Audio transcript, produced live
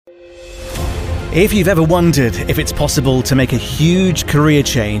If you've ever wondered if it's possible to make a huge career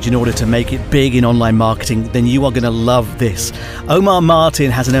change in order to make it big in online marketing, then you are going to love this. Omar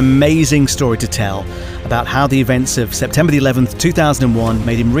Martin has an amazing story to tell about how the events of September the 11th, 2001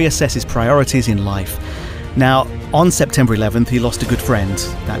 made him reassess his priorities in life. Now, on September 11th, he lost a good friend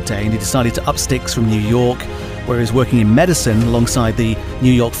that day and he decided to up sticks from New York, where he was working in medicine alongside the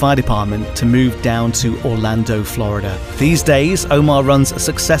New York Fire Department, to move down to Orlando, Florida. These days, Omar runs a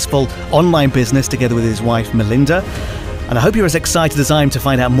successful online business together with his wife, Melinda. And I hope you're as excited as I am to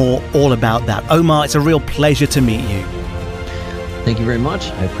find out more all about that. Omar, it's a real pleasure to meet you. Thank you very much.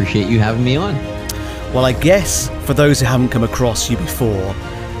 I appreciate you having me on. Well, I guess for those who haven't come across you before,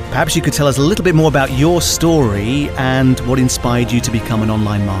 perhaps you could tell us a little bit more about your story and what inspired you to become an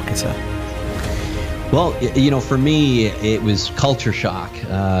online marketer. Well, for me, it was culture shock.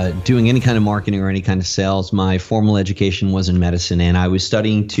 Doing any kind of marketing or any kind of sales. My formal education was in medicine, and I was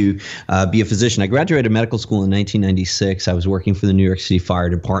studying to be a physician. I graduated medical school in 1996. I was working for the New York City Fire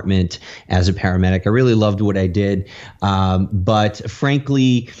Department as a paramedic. I really loved what I did, but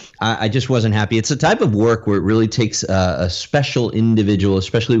frankly, I just wasn't happy. It's a type of work where it really takes a special individual,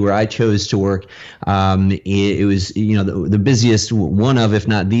 especially where I chose to work. It was, the busiest, one of, if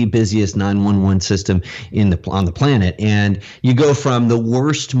not the busiest 911 system on the planet, and you go from the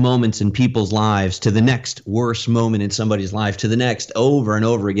worst moments in people's lives to the next worst moment in somebody's life to the next, over and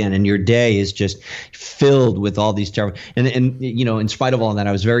over again, and your day is just filled with all these terrible. And in spite of all that,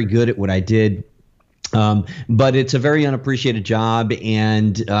 I was very good at what I did. But it's a very unappreciated job,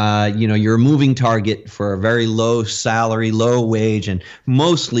 and you're a moving target for a very low salary, low wage, and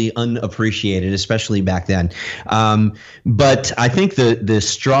mostly unappreciated, especially back then. But I think the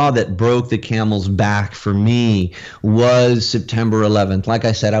straw that broke the camel's back for me was September 11th. Like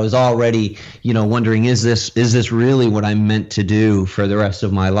I said, I was already, wondering, is this really what I'm meant to do for the rest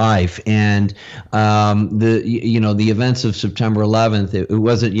of my life? And the events of September 11th, it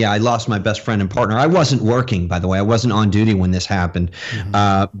wasn't. Yeah, I lost my best friend and partner. I wasn't working, by the way. I wasn't on duty when this happened.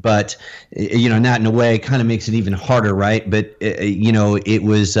 Mm-hmm. But that in a way kind of makes it even harder, right? But it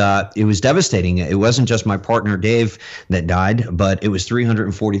was devastating. It wasn't just my partner Dave that died, but it was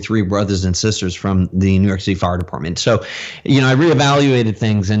 343 brothers and sisters from the New York City Fire Department. So, I reevaluated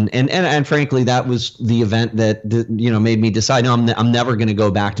things, and frankly, that was the event that made me decide, no, I'm never going to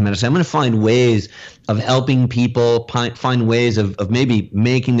go back to medicine. I'm going to find ways of helping people, find ways of maybe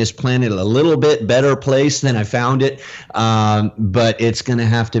making this planet a little bit better place than I found it. But it's going to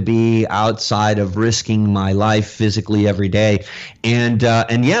have to be outside of risking my life physically every day. And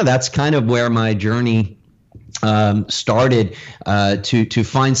yeah, that's kind of where my journey started, to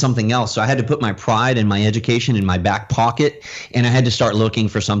find something else. So I had to put my pride and my education in my back pocket, and I had to start looking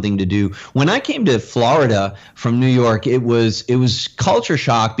for something to do. When I came to Florida from New York, it was culture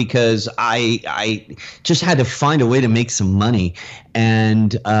shock, because I just had to find a way to make some money.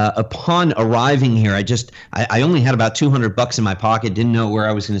 And upon arriving here, I only had about $200 in my pocket, didn't know where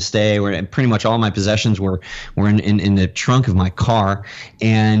I was going to stay, where pretty much all my possessions were in the trunk of my car.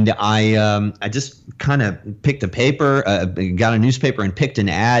 And I just kind of picked a paper, got a newspaper and picked an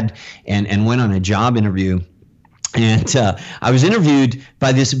ad, and went on a job interview. And I was interviewed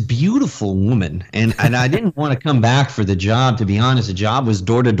by this beautiful woman, and I didn't want to come back for the job, to be honest. The job was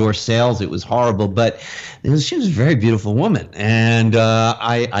door-to-door sales. It was horrible, but she was a very beautiful woman. And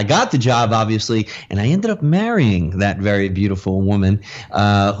I got the job, obviously, and I ended up marrying that very beautiful woman,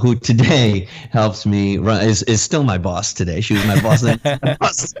 who today helps me run, is still my boss today. She was my boss then, my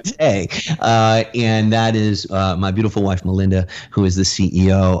boss today. And that is my beautiful wife, Melinda, who is the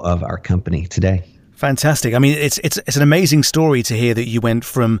CEO of our company today. Fantastic. I mean, it's an amazing story to hear that you went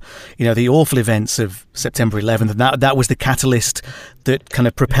from, the awful events of September 11th, and that was the catalyst that kind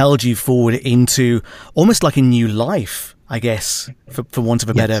of propelled you forward into almost like a new life, I guess, for want of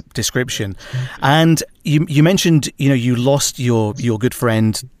a better description. And you mentioned, you lost your good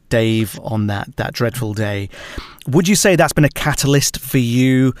friend Dave on that dreadful day. Would you say that's been a catalyst for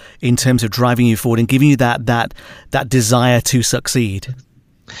you in terms of driving you forward and giving you that desire to succeed?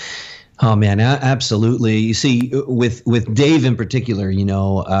 Oh man, absolutely. You see, with Dave in particular,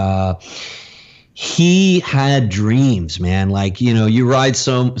 he had dreams, man. Like, you ride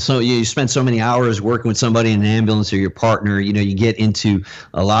you spend so many hours working with somebody in an ambulance or your partner, you get into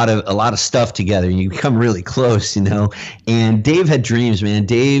a lot of stuff together. You become really close, and Dave had dreams, man.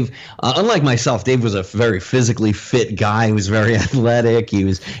 Dave, unlike myself, Dave was a very physically fit guy. He was very athletic.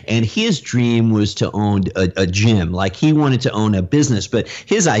 And his dream was to own a gym. Like, he wanted to own a business, but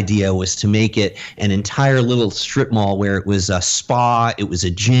his idea was to make it an entire little strip mall where it was a spa, it was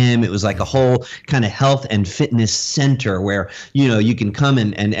a gym, it was like a whole kind of health and fitness center where, you can come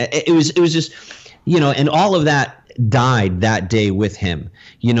and it was just, and all of that died that day with him.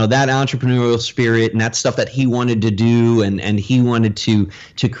 That entrepreneurial spirit and that stuff that he wanted to do and he wanted to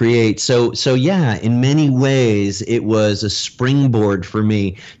create. So yeah, in many ways it was a springboard for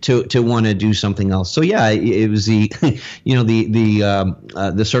me to want to do something else. So yeah, it was the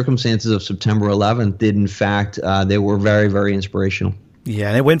the circumstances of September 11th did in fact they were very, very inspirational. Yeah,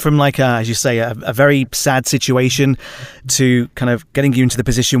 and it went from like, as you say, a very sad situation to kind of getting you into the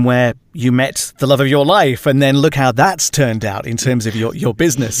position where you met the love of your life. And then look how that's turned out in terms of your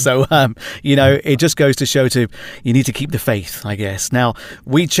business. So, it just goes to show you need to keep the faith, I guess. Now,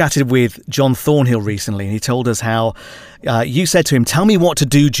 we chatted with John Thornhill recently, and he told us how you said to him, "Tell me what to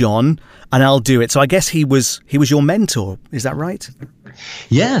do, John, and I'll do it." So I guess he was your mentor. Is that right?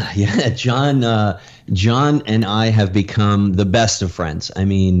 Yeah. John and I have become the best of friends. I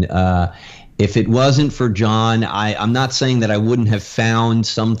mean, if it wasn't for John, I'm not saying that I wouldn't have found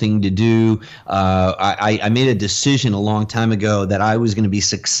something to do. I made a decision a long time ago that I was going to be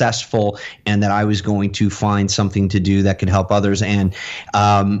successful and that I was going to find something to do that could help others. And,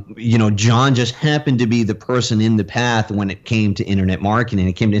 John just happened to be the person in the path when it came to internet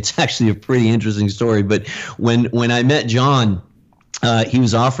marketing. It's actually a pretty interesting story. But when I met John, he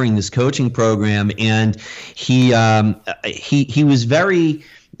was offering this coaching program, and he was very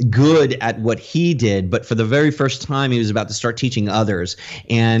good at what he did, but for the very first time he was about to start teaching others.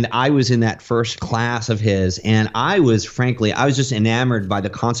 And I was in that first class of his, and I was just enamored by the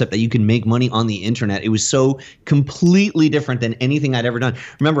concept that you can make money on the internet. It was so completely different than anything I'd ever done.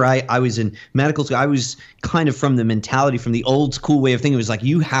 Remember, I was in medical school. I was kind of from the mentality, from the old school way of thinking. It was like,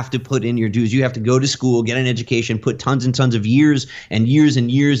 you have to put in your dues. You have to go to school, get an education, put tons and tons of years and years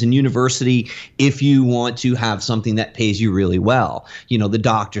and years in university if you want to have something that pays you really well. The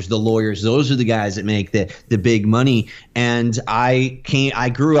doctors, the lawyers, those are the guys that make the big money. And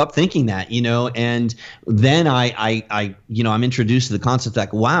I grew up thinking that, and then I'm introduced to the concept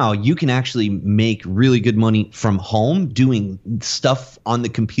like, wow, you can actually make really good money from home doing stuff on the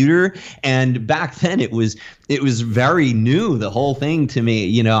computer. And back then it was very new, the whole thing to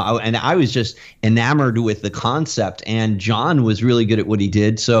me, and I was just enamored with the concept, and John was really good at what he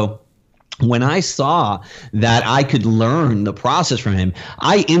did. So when I saw that I could learn the process from him,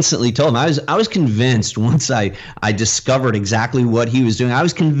 I instantly told him. I was convinced once I discovered exactly what he was doing. I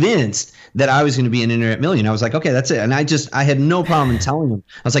was convinced that I was going to be an internet millionaire. I was like, okay, that's it. And I had no problem in telling him.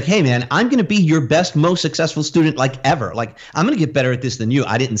 I was like, hey man, I'm going to be your best, most successful student like ever. Like, I'm going to get better at this than you.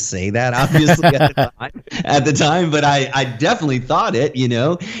 I didn't say that obviously at the time, but I definitely thought it,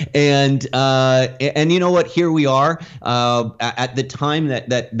 and you know what, here we are, at the time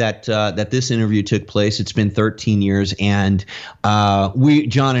that this interview took place. It's been 13 years, and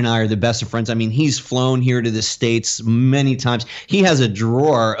John and I are the best of friends. I mean, he's flown here to the States many times. He has a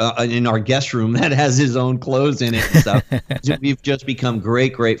drawer in our guest room that has his own clothes in it and stuff. So we've just become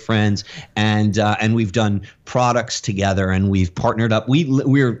great friends, and we've done products together, and we've partnered up.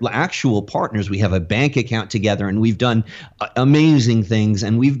 We're actual partners. We have a bank account together, and we've done amazing things,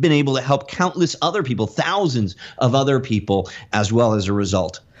 and we've been able to help countless other people, thousands of other people as well as a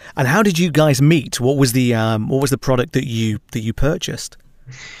result. And how did you guys meet? What was the product that you purchased?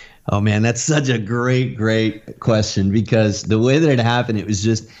 Oh man, that's such a great question, because the way that it happened,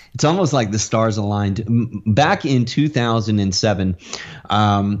 it's almost like the stars aligned. Back in 2007,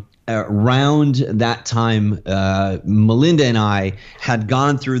 around that time, Melinda and I had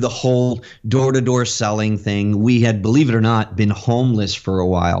gone through the whole door-to-door selling thing. We had, believe it or not, been homeless for a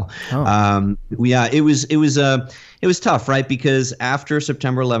while. Oh. It was tough, right? Because after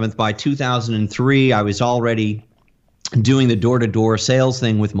September 11th, by 2003, I was already doing the door-to-door sales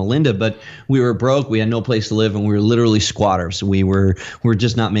thing with Melinda, but we were broke. We had no place to live, and we were literally squatters. We were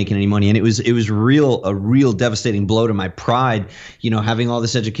just not making any money, and it was a real devastating blow to my pride. Having all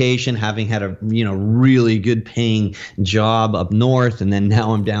this education, having had a really good paying job up north, and then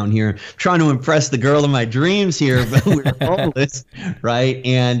now I'm down here trying to impress the girl of my dreams here, but we're homeless, right?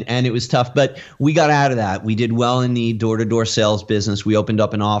 And it was tough, but we got out of that. We did well in the door-to-door sales business. We opened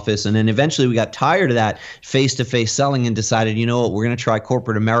up an office, and then eventually we got tired of that face-to-face selling and decided, we're going to try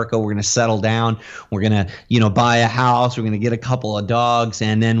corporate America. We're going to settle down. We're going to, buy a house. We're going to get a couple of dogs.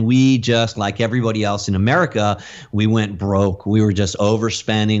 And then we just, like everybody else in America, we went broke. We were just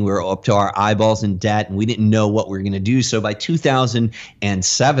overspending. We were up to our eyeballs in debt, and we didn't know what we were going to do. So by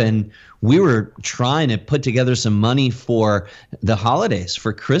 2007, we were trying to put together some money for the holidays,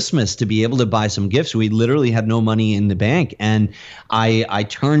 for Christmas, to be able to buy some gifts. We literally had no money in the bank. And I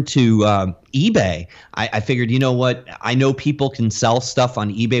turned to eBay. I figured, you know what? I know people can sell stuff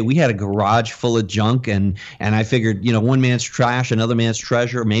on eBay. We had a garage full of junk, and I figured, one man's trash, another man's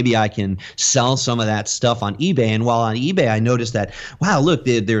treasure. Maybe I can sell some of that stuff on eBay. And while on eBay, I noticed that, wow, look,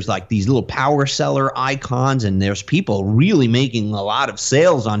 there's like these little power seller icons, and there's people really making a lot of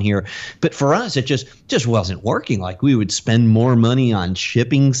sales on here. But for us, it just wasn't working. Like, we would spend more money on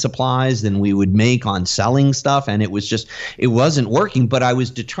shipping supplies than we would make on selling stuff, and it wasn't working. But I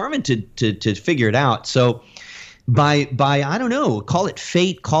was determined to figure it out. So by I don't know, call it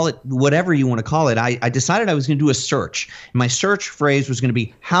fate, call it whatever you want to call it, I decided I was going to do a search. My search phrase was going to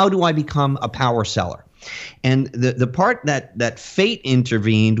be, how do I become a power seller? And the part that fate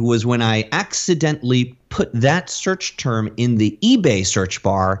intervened was when I accidentally put that search term in the eBay search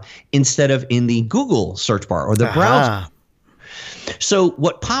bar instead of in the Google search bar or the browser. So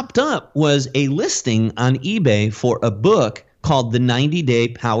what popped up was a listing on eBay for a book called The 90-Day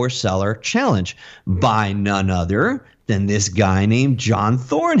Power Seller Challenge by none other than this guy named John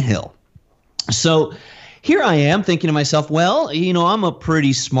Thornhill. So here I am thinking to myself, well, I'm a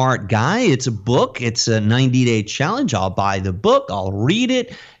pretty smart guy. It's a book. It's a 90-day challenge. I'll buy the book. I'll read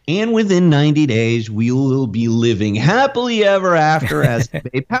it. And within 90 days, we will be living happily ever after as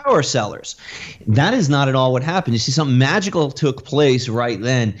power sellers. That is not at all what happened. You see, something magical took place right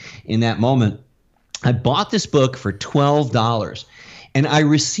then in that moment. I bought this book for $12, and I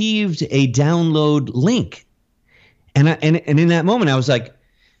received a download link. And in that moment, I was like,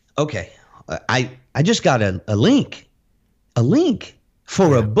 okay, I just got a link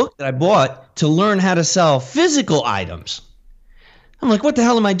for a book that I bought to learn how to sell physical items. I'm like, what the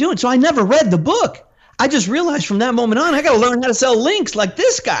hell am I doing? So I never read the book. I just realized from that moment on, I got to learn how to sell links like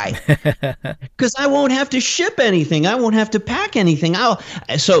this guy, because I won't have to ship anything. I won't have to pack anything.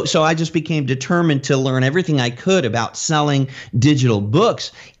 So I just became determined to learn everything I could about selling digital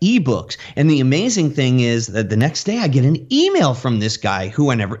books, ebooks. And the amazing thing is that the next day I get an email from this guy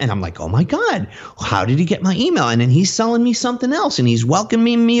and I'm like, oh my God, how did he get my email? And then he's selling me something else, and he's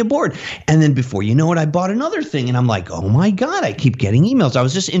welcoming me aboard. And then before you know it, I bought another thing, and I'm like, oh my God, I keep getting emails. I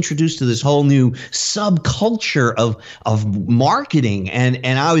was just introduced to this whole new subculture of marketing, and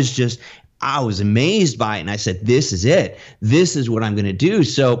I was amazed by it, and I said, this is it. This is what I'm going to do.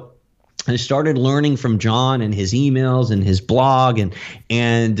 So I started learning from John and his emails and his blog, and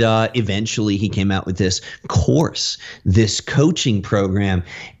eventually he came out with this course, this coaching program,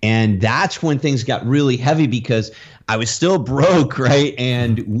 and that's when things got really heavy because I was still broke, right?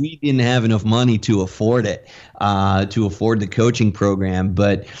 And we didn't have enough money to afford it, to afford the coaching program.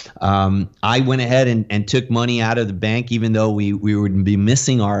 But I went ahead and took money out of the bank, even though we would be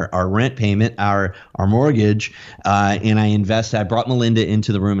missing our rent payment, our mortgage. And I brought Melinda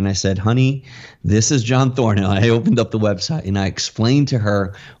into the room and I said, honey, this is John Thornhill. I opened up the website and I explained to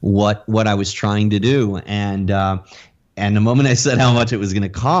her what I was trying to do. And the moment I said how much it was going to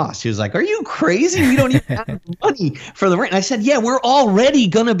cost, she was like, are you crazy? We don't even have money for the rent. And I said, yeah, we're already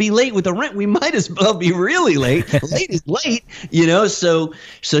going to be late with the rent. We might as well be really late. Late is late, So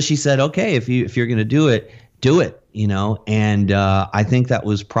she said, okay, if you're going to do it, And I think that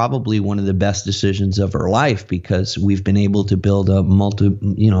was probably one of the best decisions of her life, because we've been able to build a a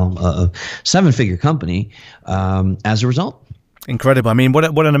 7-figure company as a result. Incredible. I mean,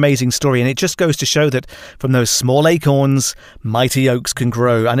 what an amazing story. And it just goes to show that from those small acorns, mighty oaks can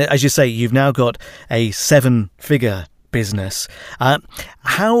grow. And as you say, you've now got a 7-figure business.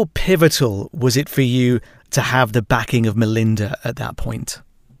 How pivotal was it for you to have the backing of Melinda at that point?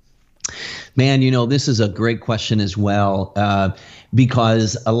 Man, this is a great question as well,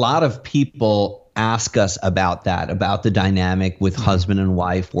 because a lot of people ask us about that, about the dynamic with husband and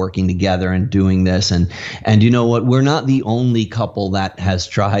wife working together and doing this. And you know what? We're not the only couple that has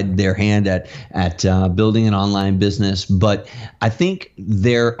tried their hand at building an online business. But I think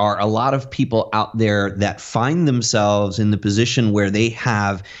there are a lot of people out there that find themselves in the position where they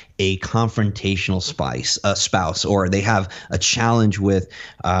have a confrontational spouse, or they have a challenge with,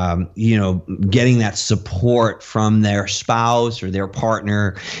 getting that support from their spouse or their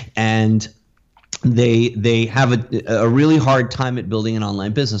partner, and they have a really hard time at building an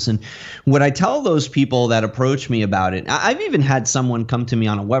online business. And what I tell those people that approach me about it, I've even had someone come to me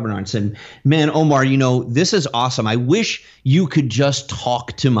on a webinar and said, man, Omar, this is awesome. I wish you could just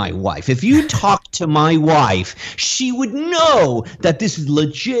talk to my wife. If you talk to my wife, she would know that this is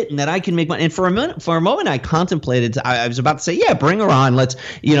legit and that I can make money. And for a moment, I contemplated, I was about to say, yeah, bring her on. Let's,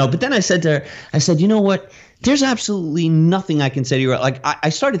 but then I said to her, you know what? There's absolutely nothing I can say to you. Like, I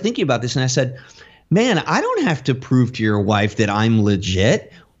started thinking about this and I said, man, I don't have to prove to your wife that I'm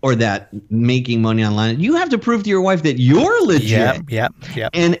legit. or that making money online, you have to prove to your wife that you're legit. Yeah.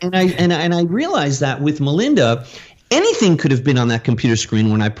 And I realized that with Melinda, anything could have been on that computer screen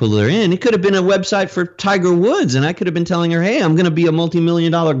when I pulled her in. It could have been a website for Tiger Woods, and I could have been telling her, hey, I'm going to be a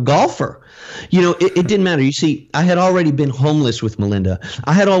multi-million-dollar golfer. It didn't matter. You see, I had already been homeless with Melinda.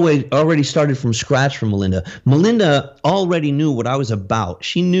 I had already started from scratch from Melinda. Melinda already knew what I was about.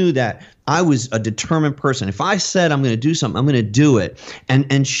 She knew that I was a determined person. If I said I'm going to do something, I'm going to do it.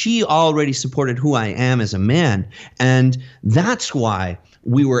 And she already supported who I am as a man. And that's why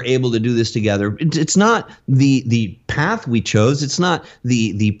we were able to do this together. It's not the path we chose. It's not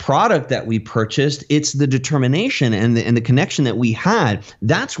the product that we purchased. It's the determination and the connection that we had.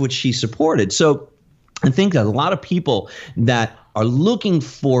 That's what she supported. So I think that a lot of people that are looking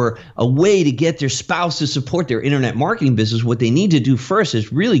for a way to get their spouse to support their internet marketing business, what they need to do first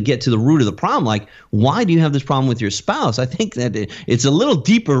is really get to the root of the problem. Like, why do you have this problem with your spouse? I think that it's a little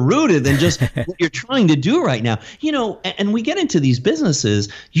deeper rooted than just what you're trying to do right now. And we get into these businesses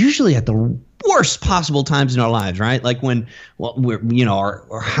usually at the worst possible times in our lives, right? Like when,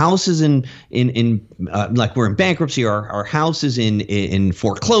 our house is in like we're in bankruptcy, our house is in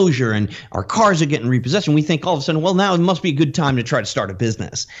foreclosure, and our cars are getting repossessed, and we think all of a sudden, well, now it must be a good time to try to start a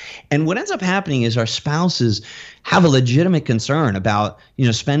business. And what ends up happening is our spouses have a legitimate concern about,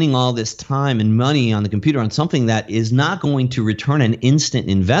 spending all this time and money on the computer on something that is not going to return an instant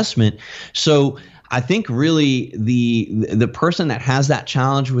investment. So I think really the person that has that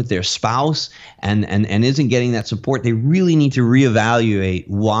challenge with their spouse and isn't getting that support, they really need to reevaluate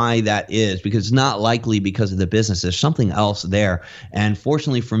why that is, because it's not likely because of the business. There's something else there. And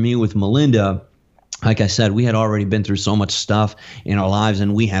fortunately for me with Melinda, like I said, we had already been through so much stuff in our lives,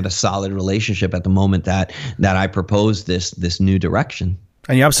 and we had a solid relationship at the moment that I proposed this new direction.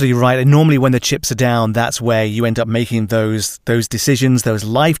 And you're absolutely right. And normally when the chips are down, that's where you end up making those decisions, those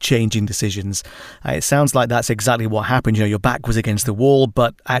life-changing decisions. It sounds like that's exactly what happened. Your back was against the wall,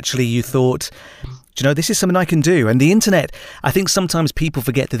 but actually you thought, this is something I can do. And the internet, I think sometimes people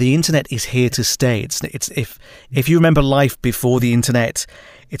forget that the internet is here to stay. It's if you remember life before the internet,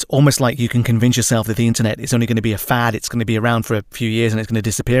 it's almost like you can convince yourself that the internet is only going to be a fad. It's going to be around for a few years and it's going to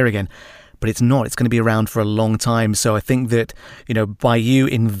disappear again. But it's not. It's going to be around for a long time. So I think that, by you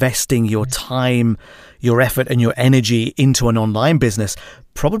investing your time, your effort and your energy into an online business,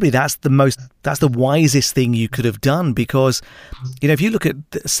 probably that's the wisest thing you could have done. Because, if you look at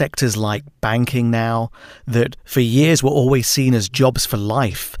sectors like banking now, that for years were always seen as jobs for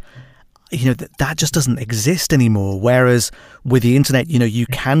life, that just doesn't exist anymore. Whereas with the internet, you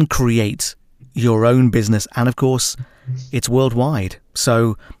can create your own business. And of course, it's worldwide.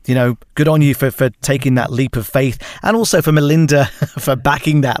 So, good on you for taking that leap of faith, and also for Melinda for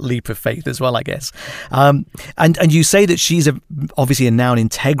backing that leap of faith as well, I guess. And you say that she's obviously now an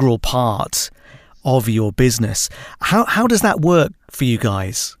integral part of your business. How does that work for you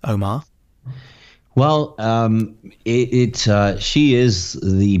guys, Omar? Well, she is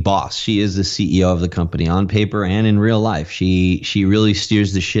the boss. She is the CEO of the company on paper and in real life. She really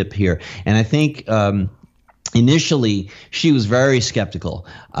steers the ship here. And I think initially, she was very skeptical.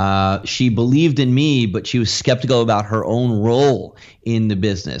 She believed in me, but she was skeptical about her own role in the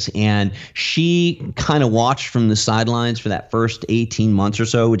business. And she kind of watched from the sidelines for that first 18 months or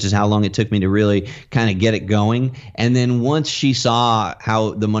so, which is how long it took me to really kind of get it going. And then once she saw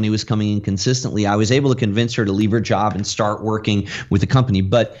how the money was coming in consistently, I was able to convince her to leave her job and start working with the company.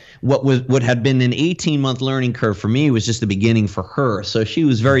 But what had been an 18-month learning curve for me was just the beginning for her. So she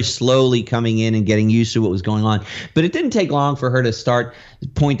was very slowly coming in and getting used to what was going on. But it didn't take long for her to start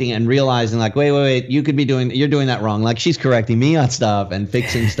pointing and realizing, like, wait, you're doing that wrong. Like, she's correcting me on stuff and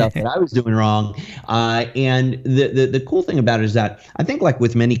fixing stuff that I was doing wrong. And the cool thing about it is that I think, like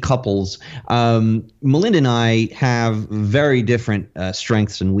with many couples, Melinda and I have very different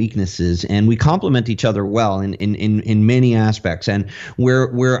strengths and weaknesses, and we complement each other well in many aspects. And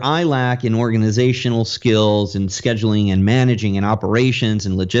where I lack in organizational skills and scheduling and managing and operations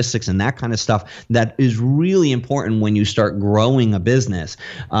and logistics and that kind of stuff, that is really important when you start growing a business.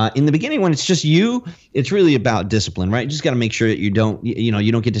 In the beginning, when it's just you, it's really about discipline, right? You just got to make sure that you don't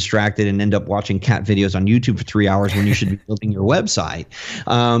get distracted and end up watching cat videos on YouTube for 3 hours when you should be building your website.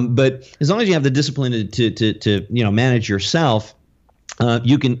 But as long as you have the discipline to manage yourself,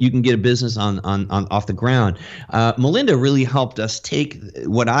 you can get a business on off the ground. Melinda really helped us take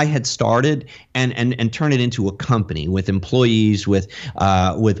what I had started and turn it into a company with employees, with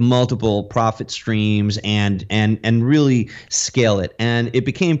multiple profit streams, and really scale it. And it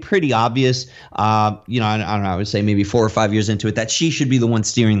became pretty obvious, I don't know, I would say maybe 4 or 5 years into it, that she should be the one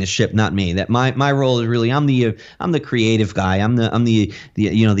steering the ship, not me. That my role is really, I'm the creative guy. I'm the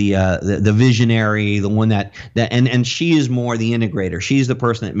visionary, the one that and she is more the integrator. She's the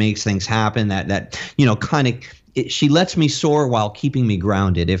person that makes things happen, that she lets me soar while keeping me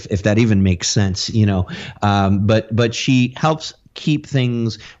grounded, if that even makes sense, but she helps keep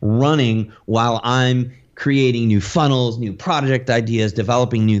things running while I'm creating new funnels, new project ideas,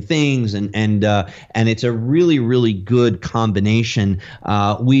 developing new things, and it's a really, really good combination.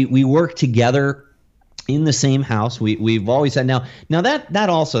 We work together in the same house. We've always had now that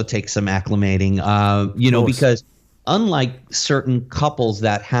also takes some acclimating, because unlike certain couples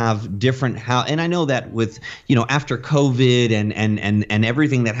that have different and I know that with, after COVID and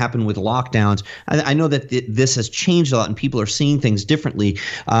everything that happened with lockdowns, I know that this has changed a lot and people are seeing things differently.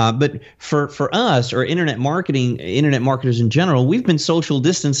 But for us, or internet marketers in general, we've been social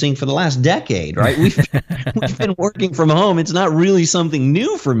distancing for the last decade, right? We've been working from home. It's not really something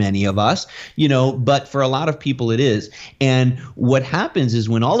new for many of us, but for a lot of people it is. And what happens is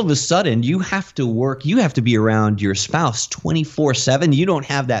when all of a sudden you have to be around your spouse 24/7. You don't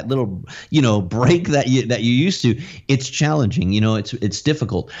have that little, break that you used to. It's challenging. It's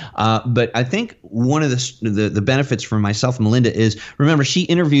difficult. But I think one of the benefits for myself and Melinda is, remember, she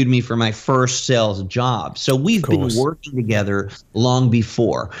interviewed me for my first sales job. So we've been working together long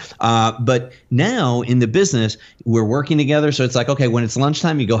before. But now in the business, we're working together. So it's like, okay, when it's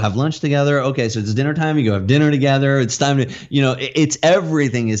lunchtime, you go have lunch together. Okay, so it's dinner time, you go have dinner together. It's time to, it's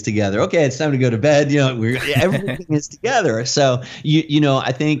everything is together. Okay, it's time to go to bed. Everything is together. So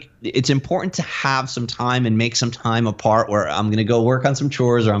I think it's important to have some time and make some time apart where I'm going to go work on some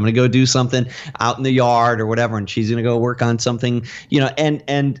chores, or I'm going to go do something out in the yard or whatever, and she's going to go work on something,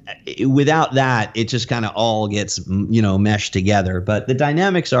 and without that, it just kind of all gets, meshed together. But the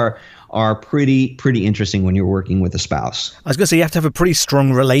dynamics are pretty interesting when you're working with a spouse. I was going to say, you have to have a pretty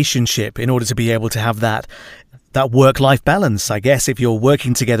strong relationship in order to be able to have that work-life balance, I guess, if you're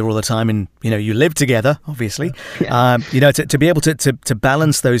working together all the time and, you live together, obviously. Yeah. To be able to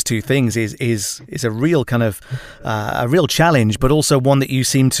balance those two things is a real kind of a real challenge, but also one that you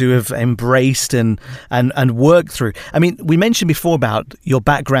seem to have embraced and worked through. I mean, we mentioned before about your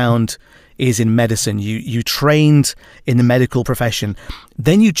background is in medicine. You trained in the medical profession.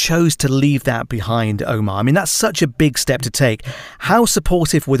 Then you chose to leave that behind, Omar. I mean, that's such a big step to take. How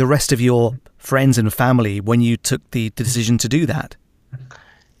supportive were the rest of your friends and family when you took the decision to do that?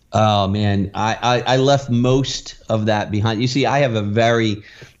 Oh, man, I left most of that behind. You see, I have a very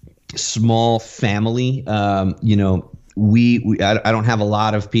small family. I don't have a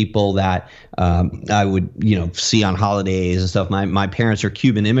lot of people that I would see on holidays and stuff. My parents are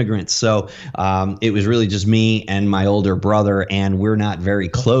Cuban immigrants, so it was really just me and my older brother, and we're not very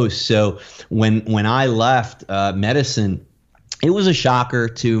close. So when I left medicine, it was a shocker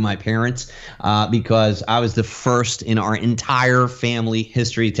to my parents because I was the first in our entire family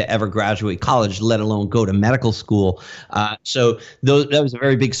history to ever graduate college, let alone go to medical school. So that was a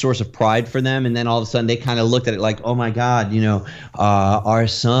very big source of pride for them. And then all of a sudden they kind of looked at it like, oh my God, our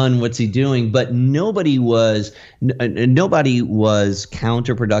son, what's he doing? But nobody was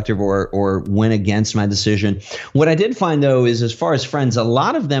counterproductive or went against my decision. What I did find, though, is as far as friends, a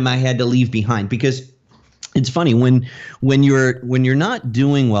lot of them I had to leave behind because it's funny when you're not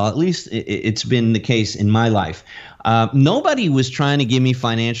doing well. At least it's been the case in my life. Nobody was trying to give me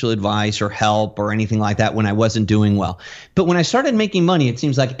financial advice or help or anything like that when I wasn't doing well. But when I started making money, it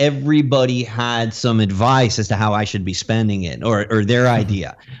seems like everybody had some advice as to how I should be spending it, or their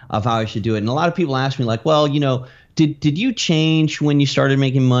idea of how I should do it. And a lot of people ask me like, well, did you change when you started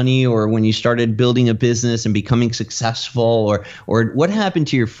making money, or when you started building a business and becoming successful, or what happened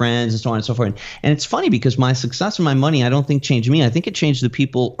to your friends, and so on and so forth? And it's funny because my success and my money, I don't think changed me. I think it changed the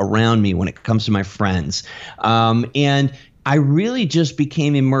people around me when it comes to my friends. And I really just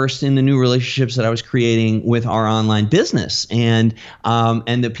became immersed in the new relationships that I was creating with our online business, and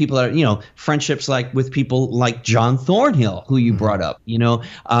the people that friendships like with people like John Thornhill, who you brought up.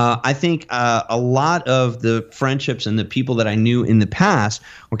 I think a lot of the friendships and the people that I knew in the past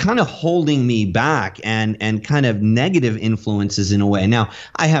were kind of holding me back and kind of negative influences in a way. Now,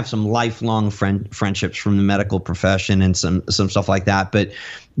 I have some lifelong friendships from the medical profession and some stuff like that, but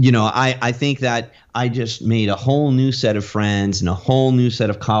I think that I just made a whole new set of friends and a whole new set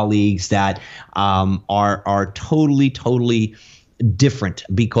of colleagues that are totally different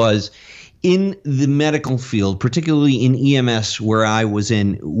because in the medical field, particularly in EMS where I was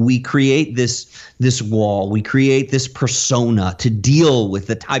in, we create this wall, we create this persona to deal with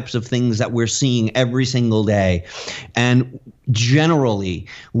the types of things that we're seeing every single day. And generally,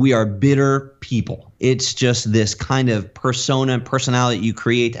 we are bitter people. It's just this kind of persona and personality you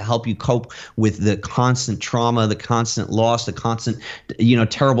create to help you cope with the constant trauma, the constant loss, the constant,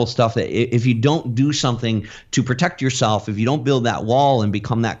 terrible stuff. That if you don't do something to protect yourself, if you don't build that wall and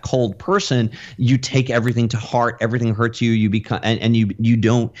become that cold person, you take everything to heart. Everything hurts you. You become, and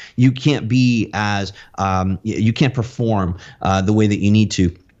you can't be as, you can't perform the way that you need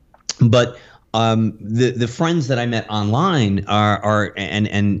to. But the friends that I met online are and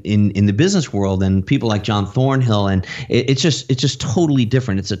in the business world, and people like John Thornhill, and it's just totally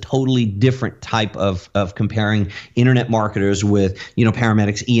different. It's a totally different type of comparing internet marketers with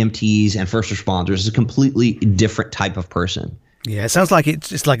paramedics, EMTs, and first responders. It's a completely different type of person. Yeah, it sounds like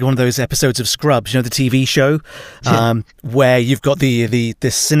it's like one of those episodes of Scrubs, the TV show, where you've got the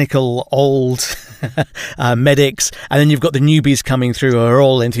cynical old medics, and then you've got the newbies coming through who are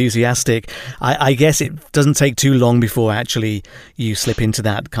all enthusiastic. I guess it doesn't take too long before actually you slip into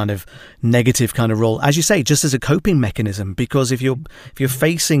that kind of negative kind of role, as you say, just as a coping mechanism. Because if you're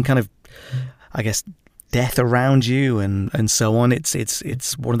facing kind of, I guess, death around you and so on,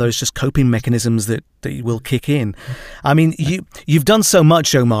 it's one of those just coping mechanisms that will kick in. I mean, you've done so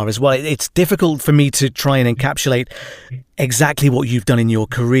much, Omar, as well. It's difficult for me to try and encapsulate exactly what you've done in your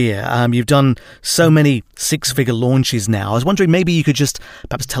career. You've done so many six-figure launches now. I was wondering, maybe you could just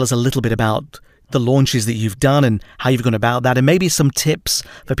perhaps tell us a little bit about the launches that you've done and how you've gone about that, and maybe some tips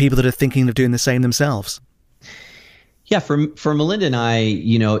for people that are thinking of doing the same themselves. Yeah, for Melinda and I,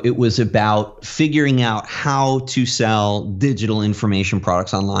 it was about figuring out how to sell digital information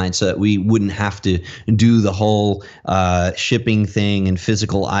products online so that we wouldn't have to do the whole shipping thing and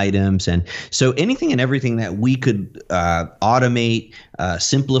physical items. And so anything and everything that we could automate,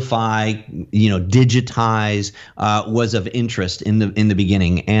 simplify, digitize was of interest in the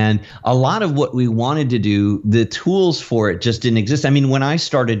beginning. And a lot of what we wanted to do, the tools for it just didn't exist. I mean, when I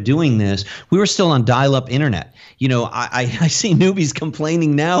started doing this, we were still on dial-up internet. I see newbies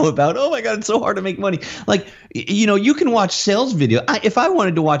complaining now about, oh my God, it's so hard to make money. Like, you can watch sales video. If I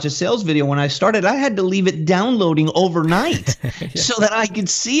wanted to watch a sales video when I started, I had to leave it downloading overnight so that I could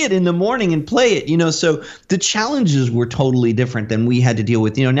see it in the morning and play it, so the challenges were totally different than we had to deal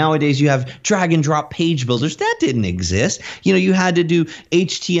with. Nowadays you have drag and drop page builders. That didn't exist. You had to do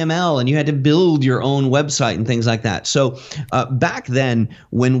HTML and you had to build your own website and things like that. So back then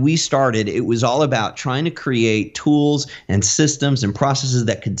when we started, it was all about trying to create tools and systems and processes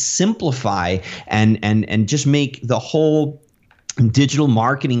that could simplify and just make the whole digital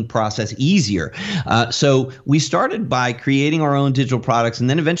marketing process easier. So we started by creating our own digital products, and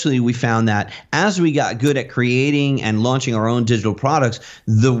then eventually we found that as we got good at creating and launching our own digital products,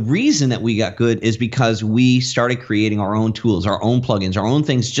 the reason that we got good is because we started creating our own tools, our own plugins, our own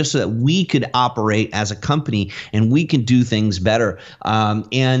things, just so that we could operate as a company and we could do things better.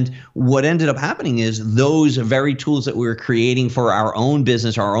 And what ended up happening is those very tools that we were creating for our own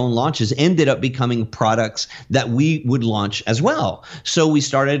business, our own launches, ended up becoming products that we would launch as well. So we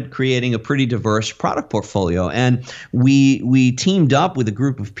started creating a pretty diverse product portfolio, and we teamed up with a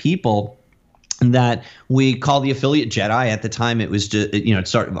group of people that we called the Affiliate Jedi. At the time, it was just, it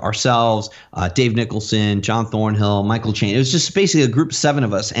started ourselves, Dave Nicholson, John Thornhill, Michael Chain. It was just basically a group of 7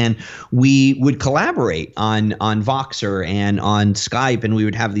 of us, and we would collaborate on Voxer and on Skype, and we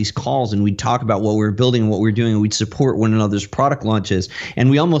would have these calls, and we'd talk about what we were building and what we were doing, and we'd support one another's product launches. And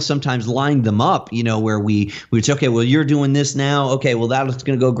we almost sometimes lined them up, where we would say, okay, well, you're doing this now. Okay, well, that's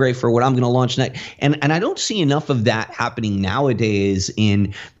going to go great for what I'm going to launch next. And I don't see enough of that happening nowadays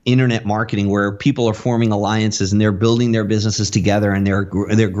in internet marketing, where people are forming alliances and they're building their businesses together and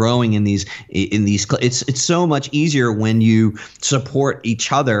they're growing in these. It's so much easier when you support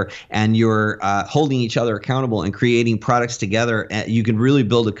each other and you're holding each other accountable and creating products together. You can really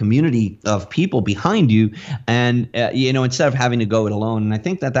build a community of people behind you, and instead of having to go it alone. And I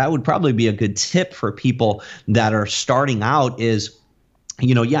think that would probably be a good tip for people that are starting out is,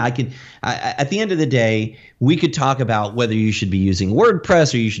 at the end of the day, we could talk about whether you should be using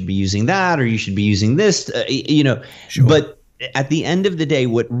WordPress or you should be using that or you should be using this, Sure. But at the end of the day,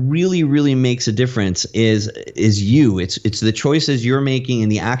 what really, really makes a difference is you. It's the choices you're making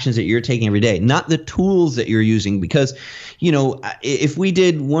and the actions that you're taking every day, not the tools that you're using. Because, if we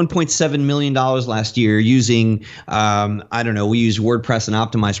did $1.7 million last year using, we use WordPress and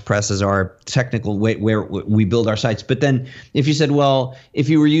OptimizePress as our technical way where we build our sites. But then if you said, well, if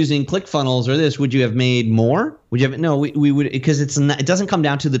you were using ClickFunnels or this, would you have made more? Would you have it? No, we would, because it doesn't come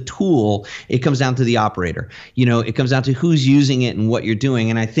down to the tool. It comes down to the operator. It comes down to who's using it and what you're doing.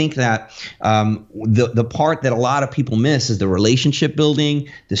 And I think that the part that a lot of people miss is the relationship building,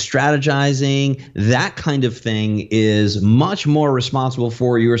 the strategizing. That kind of thing is much more responsible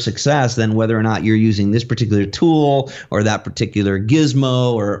for your success than whether or not you're using this particular tool or that particular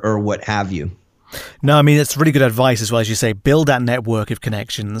gizmo or what have you. No, I mean, it's really good advice as well. As you say, build that network of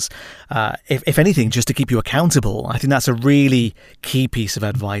connections. If anything, just to keep you accountable. I think that's a really key piece of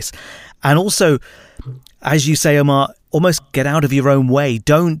advice. And also, as you say, Omar, almost get out of your own way.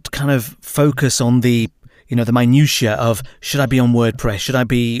 Don't kind of focus on the minutiae of, should I be on WordPress? Should I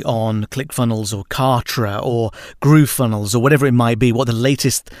be on ClickFunnels or Kartra or GrooveFunnels or whatever it might be, what the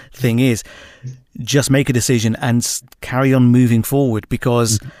latest thing is. Just make a decision and carry on moving forward,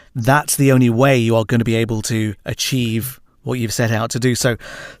 because that's the only way you are going to be able to achieve what you've set out to do. So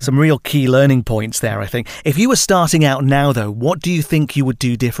some real key learning points there, I think. If you were starting out now, though, what do you think you would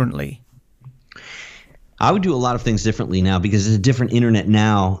do differently? I would do a lot of things differently now, because it's a different internet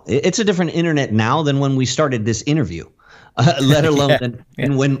now. It's a different internet now than when we started this interview. Let alone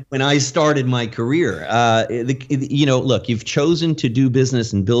than when I started my career. Look, you've chosen to do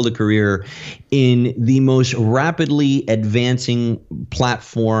business and build a career in the most rapidly advancing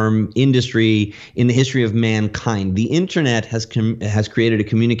platform industry in the history of mankind. The internet has created a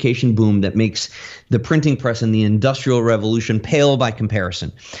communication boom that makes the printing press and the industrial revolution pale by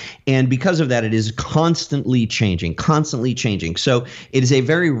comparison. And because of that, it is constantly changing. So it is a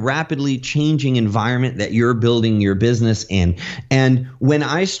very rapidly changing environment that you're building your business in. And when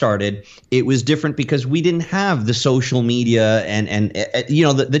I started, it was different because we didn't have the social media and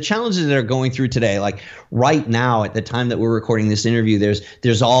the challenges that are going through today. Like right now, at the time that we're recording this interview,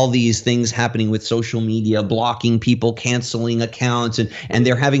 there's all these things happening with social media, blocking people, canceling accounts, and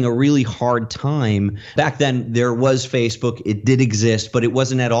they're having a really hard time. Back then, there was Facebook. It did exist, but it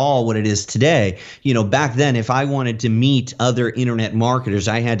wasn't at all what it is today. Back then, if I wanted to meet other internet marketers,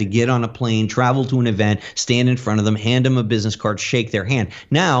 I had to get on a plane, travel to an event, stand in front of them, hand them a business card, shake their hand.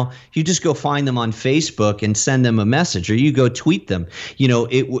 Now, you just go find them on Facebook and send them a message, or you go tweet them.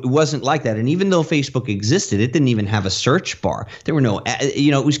 It wasn't like that. And even though Facebook existed, it didn't even have a search bar. There were no,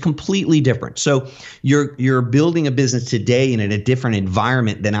 it was completely different. So you're building a business today and in a different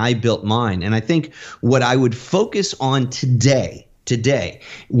environment than I built mine. And I think what I would focus on today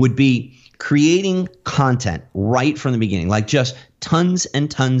would be creating content right from the beginning, like just tons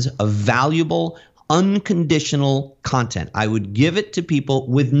and tons of valuable, unconditional content. I would give it to people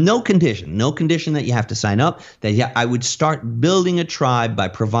with no condition that you have to sign up. I would start building a tribe by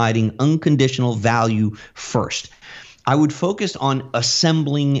providing unconditional value first. I would focus on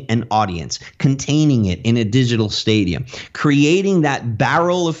assembling an audience, containing it in a digital stadium, creating that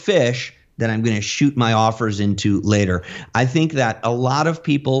barrel of fish that I'm going to shoot my offers into later. I think that a lot of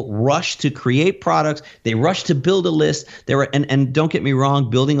people rush to create products. They rush to build a list. And don't get me wrong,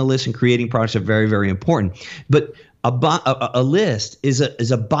 building a list and creating products are very, very important. But a list is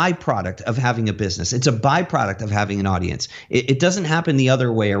a byproduct of having a business. It's a byproduct of having an audience. It doesn't happen the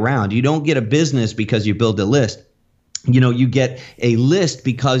other way around. You don't get a business because you build a list. You get a list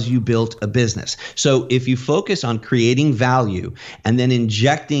because you built a business. So if you focus on creating value and then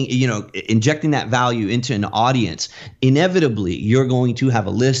injecting that value into an audience, inevitably you're going to have a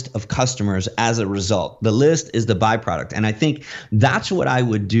list of customers as a result. The list is the byproduct. And I think that's what I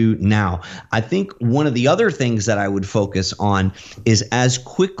would do now. I think one of the other things that I would focus on is, as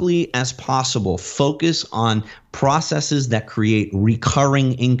quickly as possible, focus on processes that create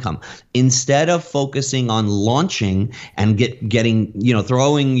recurring income instead of focusing on launching and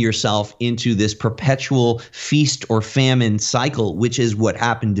throwing yourself into this perpetual feast or famine cycle, which is what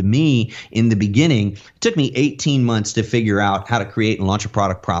happened to me in the beginning. It took me 18 months to figure out how to create and launch a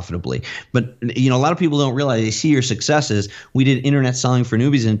product profitably. But a lot of people don't realize. They see your successes. We did internet selling for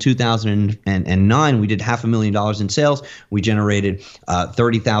newbies in 2009. We did $500,000 in sales. We generated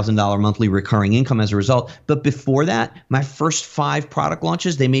 $30,000 monthly recurring income as a result. But before that, my first 5 product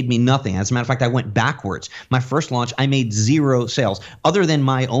launches, they made me nothing. As a matter of fact, I went backwards. My first launch, I made 0 sales. Other than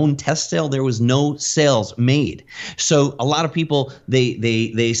my own test sale, there was no sales made. So a lot of people,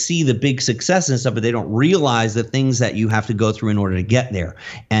 they see the big success and stuff, but they don't realize the things that you have to go through in order to get there.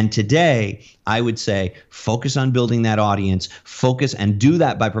 And today, I would say focus on building that audience, focus and do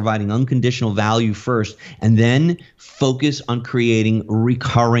that by providing unconditional value first, and then focus on creating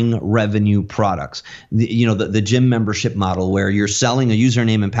recurring revenue products. The gym membership model, where you're selling a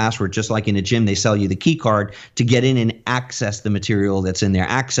username and password, just like in a gym, they sell you the key card to get in and access the material that's in there,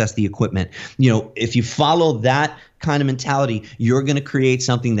 access the equipment. If you follow that kind of mentality, you're going to create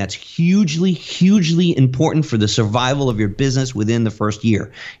something that's hugely, hugely important for the survival of your business within the first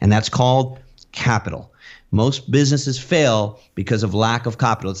year. And that's called capital. Most businesses fail because of lack of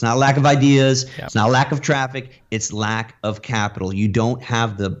capital. It's not lack of ideas. Yep. It's not lack of traffic. It's lack of capital. You don't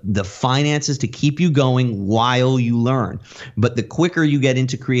have the finances to keep you going while you learn. But the quicker you get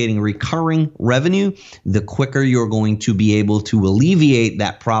into creating recurring revenue, the quicker you're going to be able to alleviate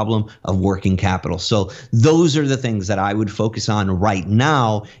that problem of working capital. So those are the things that I would focus on right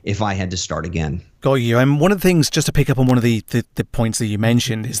now if I had to start again. Got you. And one of the things, just to pick up on one of the points that you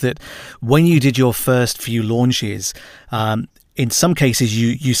mentioned, is that when you did your first few launches, in some cases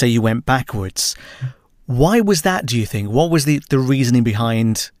you say you went backwards. Why was that, do you think? What was the reasoning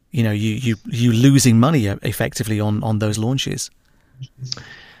behind, you losing money effectively on those launches?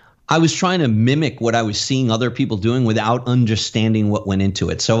 I was trying to mimic what I was seeing other people doing without understanding what went into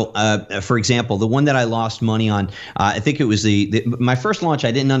it. So, for example, the one that I lost money on, I think it was my first launch.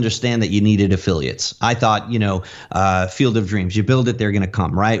 I didn't understand that you needed affiliates. I thought, Field of Dreams, you build it, they're going to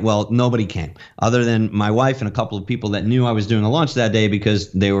come, right? Well, nobody came other than my wife and a couple of people that knew I was doing a launch that day because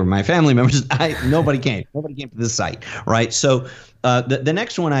they were my family members. Nobody came. Nobody came to the site, right? So the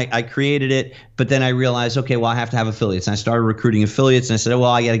next one, I created it, but then I realized, okay, well, I have to have affiliates. And I started recruiting affiliates, and I said,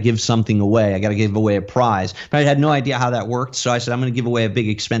 well, I got to give something away. I got to give away a prize. But I had no idea how that worked, so I said, I'm going to give away a big,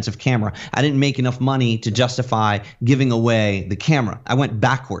 expensive camera. I didn't make enough money to justify giving away the camera. I went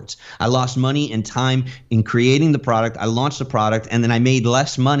backwards. I lost money and time in creating the product. I launched the product, and then I made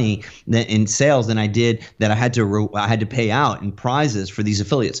less money in sales than I did that I had to pay out in prizes for these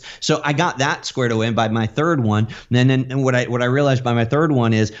affiliates. So I got that squared away. And by my third one, and what I realized by my third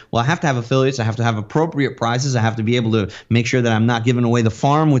one is, well, I have to have affiliates. I have to have appropriate prizes. I have to be able to make sure that I'm not giving away the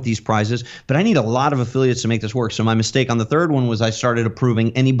farm with these prizes, but I need a lot of affiliates to make this work. So my mistake on the third one was I started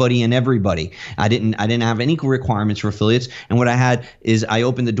approving anybody and everybody. I didn't have any requirements for affiliates. And what I had is I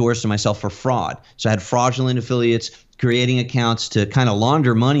opened the doors to myself for fraud. So I had fraudulent affiliates creating accounts to kind of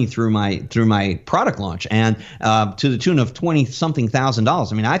launder money through my product launch, and to the tune of $20-something thousand. I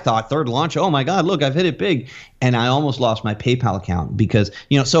mean, I thought third launch, oh my God, look, I've hit it big. And I almost lost my PayPal account because,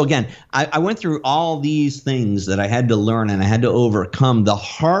 so again, I went through all these things that I had to learn and I had to overcome the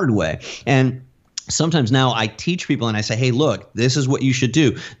hard way. And sometimes now I teach people and I say, hey, look, this is what you should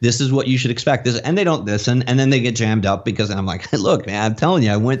do. This is what you should expect. And they don't listen. And then they get jammed up because I'm like, hey, look, man, I'm telling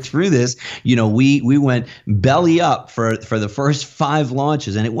you, I went through this. We went belly up for the first 5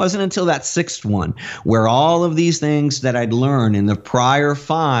 launches. And it wasn't until that 6th one where all of these things that I'd learned in the prior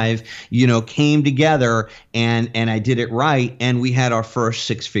 5, came together and I did it right. And we had our first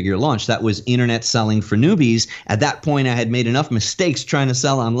 6-figure launch. That was internet selling for newbies. At that point, I had made enough mistakes trying to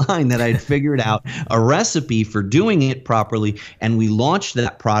sell online that I had figured out a recipe for doing it properly, and we launched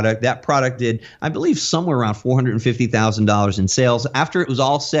that product. That product did, I believe, somewhere around $450,000 in sales. After it was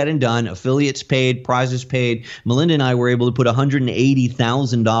all said and done, affiliates paid, prizes paid, Melinda and I were able to put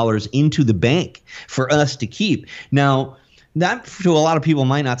 $180,000 into the bank for us to keep. Now, that to a lot of people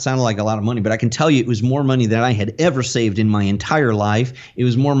might not sound like a lot of money, but I can tell you it was more money than I had ever saved in my entire life. It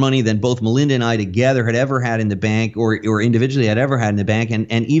was more money than both Melinda and I together had ever had in the bank or individually had ever had in the bank,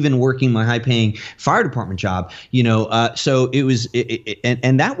 and even working my high-paying fire department job. So it was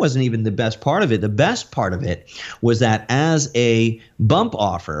and that wasn't even the best part of it. The best part of it was that as a bump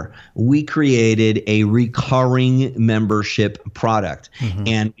offer, we created a recurring membership product,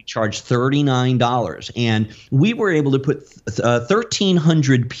 and we charged $39, and we were able to put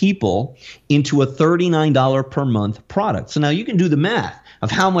 1,300 people into a $39 per month product. So now you can do the math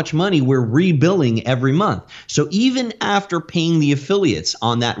of how much money we're rebilling every month. So even after paying the affiliates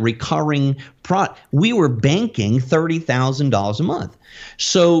on that recurring product, we were banking $30,000 a month.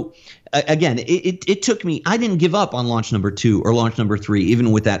 So again, it took me, I didn't give up on launch number 2 or launch number 3,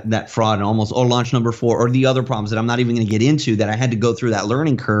 even with that fraud and or launch number 4 or the other problems that I'm not even going to get into that I had to go through that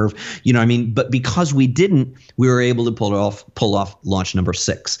learning curve, but because we didn't, we were able to pull off launch number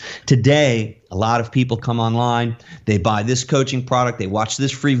 6. Today, a lot of people come online, they buy this coaching product, they watch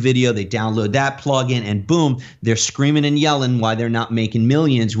this free video, they download that plugin, and boom, they're screaming and yelling why they're not making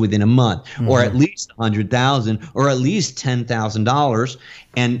millions within a month, or at least $100,000, or at least $10,000.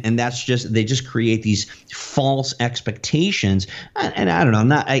 And that's they just create these false expectations. And I don't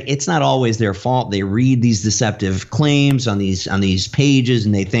know, it's not always their fault. They read these deceptive claims on these pages,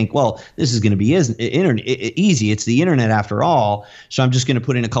 and they think, well, this is going to be easy. It's the internet after all. So I'm just going to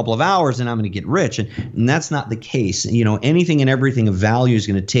put in a couple of hours and I'm going to get rich. And that's not the case. Anything and everything of value is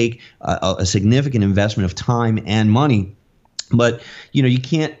going to take a significant investment of time and money But you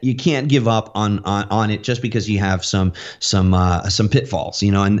can't give up on it just because you have some pitfalls,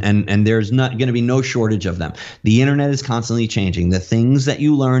 and there's not going to be no shortage of them. The internet is constantly changing. The things that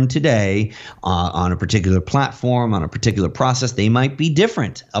you learn today on a particular platform, on a particular process, they might be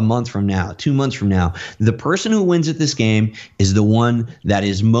different a month from now, 2 months from now. The person who wins at this game is the one that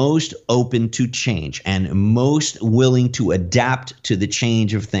is most open to change and most willing to adapt to the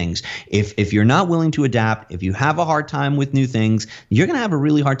change of things. If you're not willing to adapt, if you have a hard time with new things, you're going to have a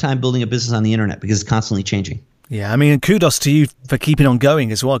really hard time building a business on the internet because it's constantly changing. Yeah, I mean, kudos to you for keeping on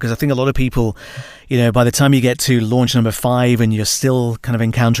going as well, because I think a lot of people, by the time you get to launch number 5 and you're still kind of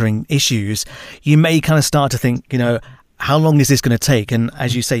encountering issues, you may kind of start to think, how long is this going to take? And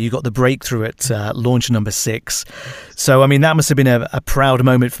as you say, you got the breakthrough at launch number 6. So, I mean, that must have been a proud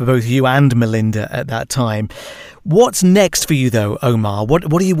moment for both you and Melinda at that time. What's next for you, though, Omar?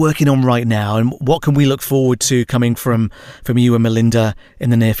 What are you working on right now? And what can we look forward to coming from you and Melinda in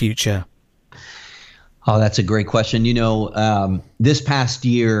the near future? Oh, that's a great question. This past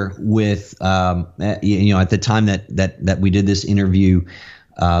year with, at the time that we did this interview,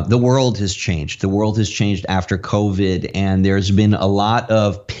 the world has changed. The world has changed after COVID, and there's been a lot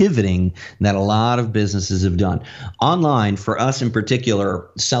of pivoting that a lot of businesses have done. Online, for us in particular,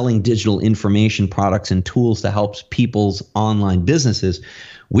 selling digital information products and tools to help people's online businesses,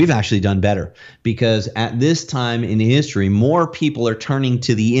 we've actually done better because at this time in history, more people are turning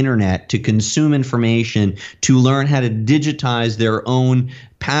to the internet to consume information, to learn how to digitize their own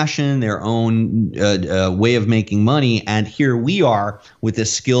passion, their own way of making money. And here we are with the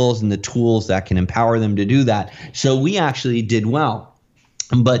skills and the tools that can empower them to do that. So we actually did well.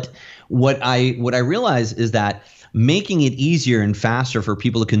 But what I realized is that making it easier and faster for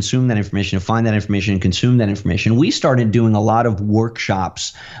people to consume that information, to find that information and consume that information, we started doing a lot of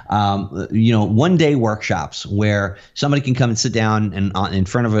workshops, one-day workshops where somebody can come and sit down and in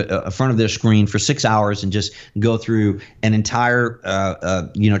front of their screen for 6 hours and just go through an entire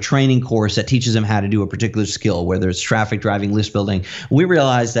training course that teaches them how to do a particular skill, whether it's traffic driving, list building. We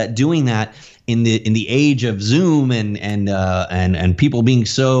realized that doing that in the age of Zoom and people being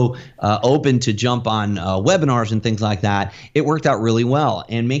so open to jump on webinars and things like that, it worked out really well.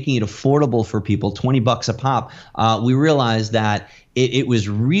 And making it affordable for people, $20 a pop, we realized that it was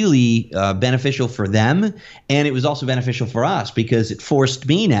really beneficial for them, and it was also beneficial for us because it forced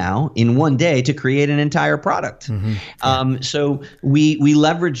me now in one day to create an entire product. Mm-hmm. So we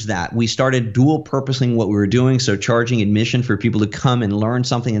leveraged that. We started dual purposing what we were doing, so charging admission for people to come and learn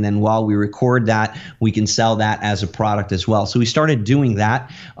something, and then while we record that, we can sell that as a product as well. So we started doing that.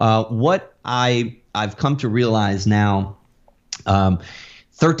 What I've come to realize now,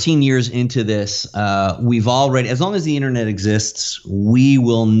 13 years into this, we've already, as long as the internet exists, we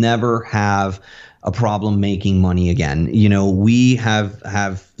will never have a problem making money again. We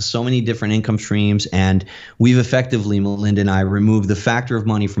have so many different income streams, and we've effectively, Melinda and I, removed the factor of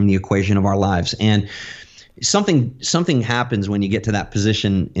money from the equation of our lives. And something happens when you get to that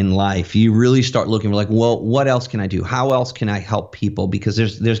position in life. You really start looking for well, what else can I do? How else can I help people? Because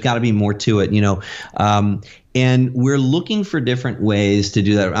there's got to be more to it, And we're looking for different ways to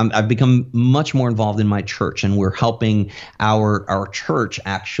do that. I've become much more involved in my church, and we're helping our church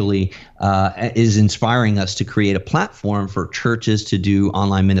actually is inspiring us to create a platform for churches to do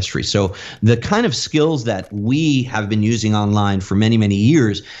online ministry. So the kind of skills that we have been using online for many, many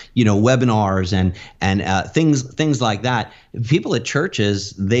years, webinars and things like that, people at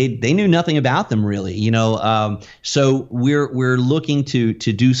churches, they knew nothing about them really, so we're looking to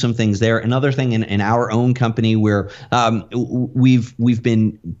do some things there. Another thing in our own company, where we've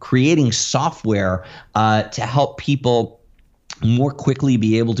been creating software to help people more quickly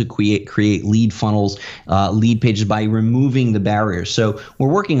be able to create lead funnels, lead pages by removing the barriers. So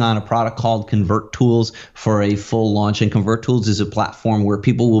we're working on a product called ConvertTools for a full launch, and ConvertTools is a platform where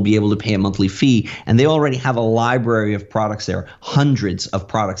people will be able to pay a monthly fee, and they already have a library of products there, hundreds of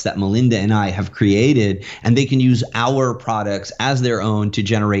products that Melinda and I have created, and they can use our products as their own to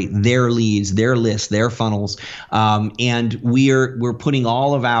generate their leads, their lists, their funnels, and we're putting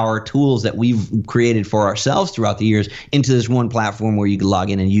all of our tools that we've created for ourselves throughout the years into this one platform where you can log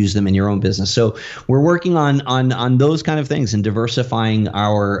in and use them in your own business. So we're working on those kind of things and diversifying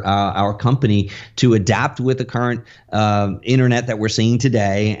our company to adapt with the current internet that we're seeing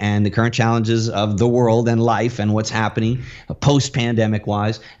today and the current challenges of the world and life and what's happening post-pandemic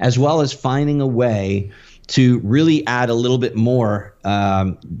wise, as well as finding a way to really add a little bit more,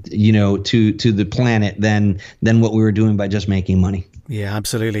 to the planet than what we were doing by just making money. Yeah,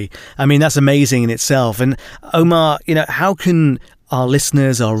 absolutely. I mean, that's amazing in itself. And Omar, how can our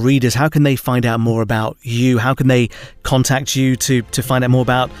listeners, our readers, how can they find out more about you? How can they contact you to find out more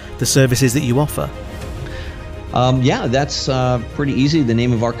about the services that you offer? Yeah, that's pretty easy. The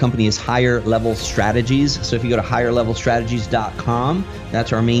name of our company is Higher Level Strategies. So if you go to higherlevelstrategies.com,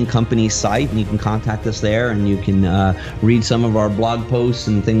 that's our main company site, and you can contact us there, and you can read some of our blog posts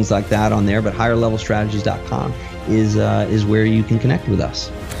and things like that on there. But higherlevelstrategies.com is where you can connect with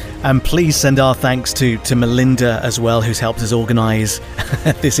us. And please send our thanks to Melinda as well, who's helped us organise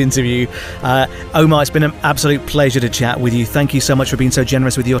this interview. Omar, it's been an absolute pleasure to chat with you. Thank you so much for being so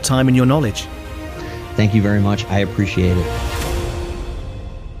generous with your time and your knowledge. Thank you very much. I appreciate it.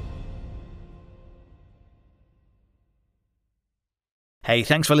 Hey,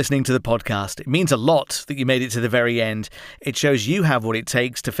 thanks for listening to the podcast. It means a lot that you made it to the very end. It shows you have what it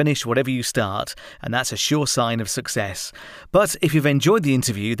takes to finish whatever you start, and that's a sure sign of success. But if you've enjoyed the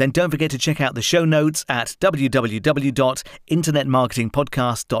interview, then don't forget to check out the show notes at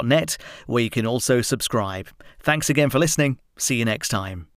www.internetmarketingpodcast.net, where you can also subscribe. Thanks again for listening. See you next time.